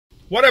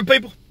What up,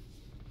 people?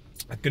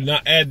 I could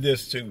not add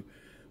this to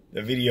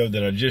the video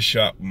that I just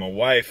shot with my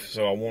wife,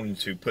 so I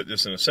wanted to put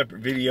this in a separate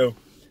video.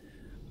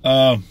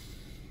 The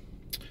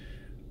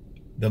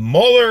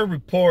Mueller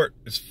report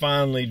is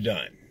finally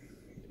done.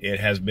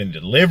 It has been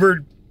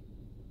delivered,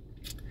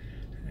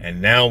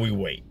 and now we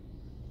wait.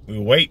 We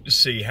wait to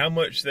see how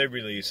much they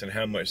release and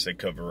how much they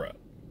cover up.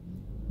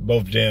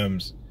 Both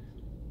Dems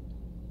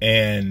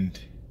and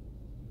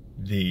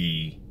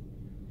the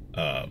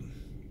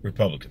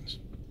Republicans.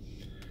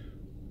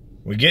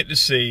 We get to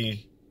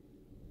see,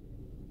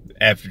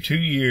 after 2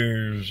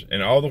 years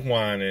and all the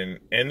whining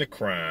and the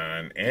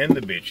crying and the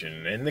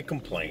bitching and the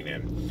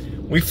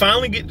complaining, we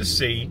finally get to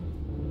see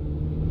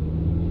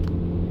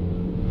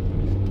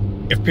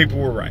if people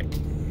were right.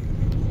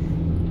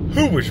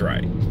 Who was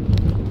right?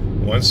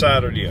 One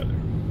side or the other.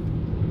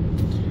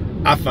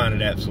 I find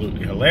it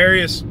absolutely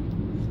hilarious.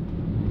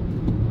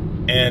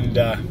 And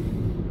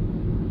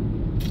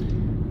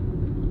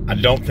I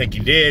don't think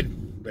he did.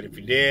 But if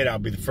he did, I'll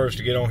be the first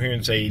to get on here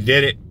and say he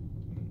did it.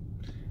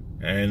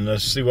 And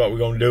let's see what we're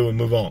going to do and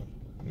move on.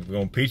 If we're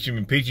going to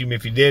impeach him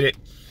if he did it.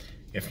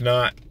 If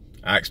not,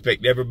 I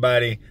expect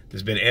everybody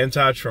that's been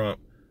anti-Trump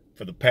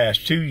for the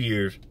past 2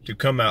 years to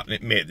come out and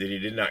admit that he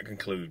did not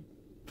conclude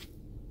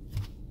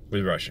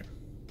with Russia.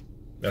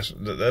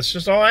 That's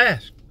just all I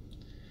ask.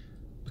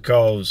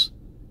 Because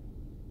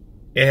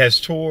it has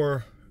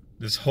tore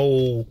this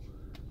whole,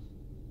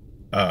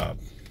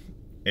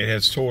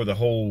 the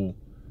whole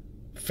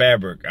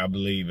fabric, I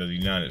believe, of the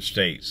United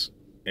States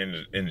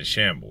in the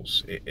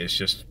shambles. It's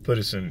just put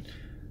us in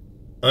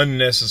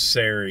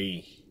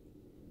unnecessary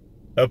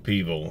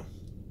upheaval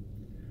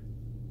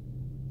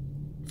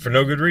for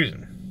no good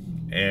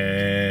reason.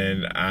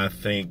 And I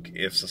think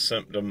it's a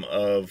symptom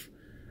of,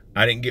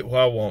 I didn't get what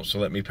I want, so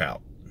let me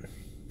pout.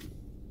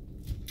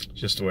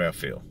 Just the way I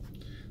feel.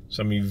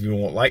 Some of you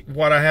won't like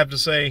what I have to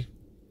say.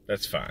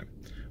 That's fine.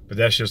 But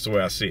that's just the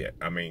way I see it.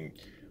 I mean,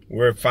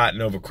 we're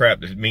fighting over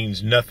crap that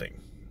means nothing.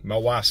 My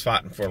wife's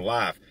fighting for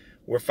life.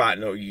 We're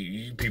fighting.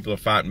 You people are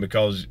fighting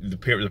because the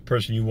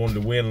person you wanted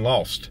to win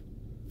lost.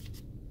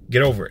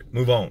 Get over it.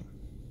 Move on.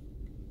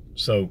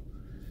 So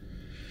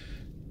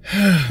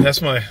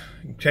that's my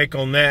take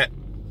on that.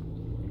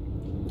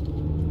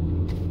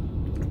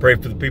 Pray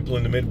for the people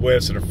in the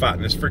Midwest that are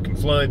fighting this freaking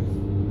flood.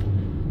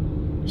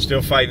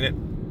 Still fighting it.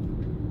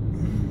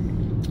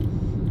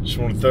 Just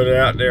want to throw that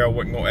out there. I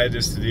wasn't going to add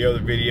this to the other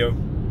video.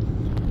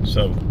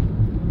 So,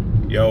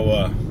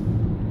 yo,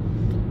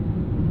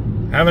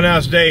 have a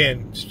nice day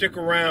and stick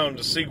around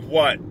to see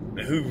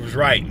who was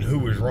right and who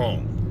was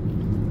wrong.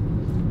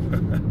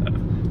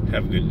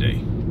 Have a good day.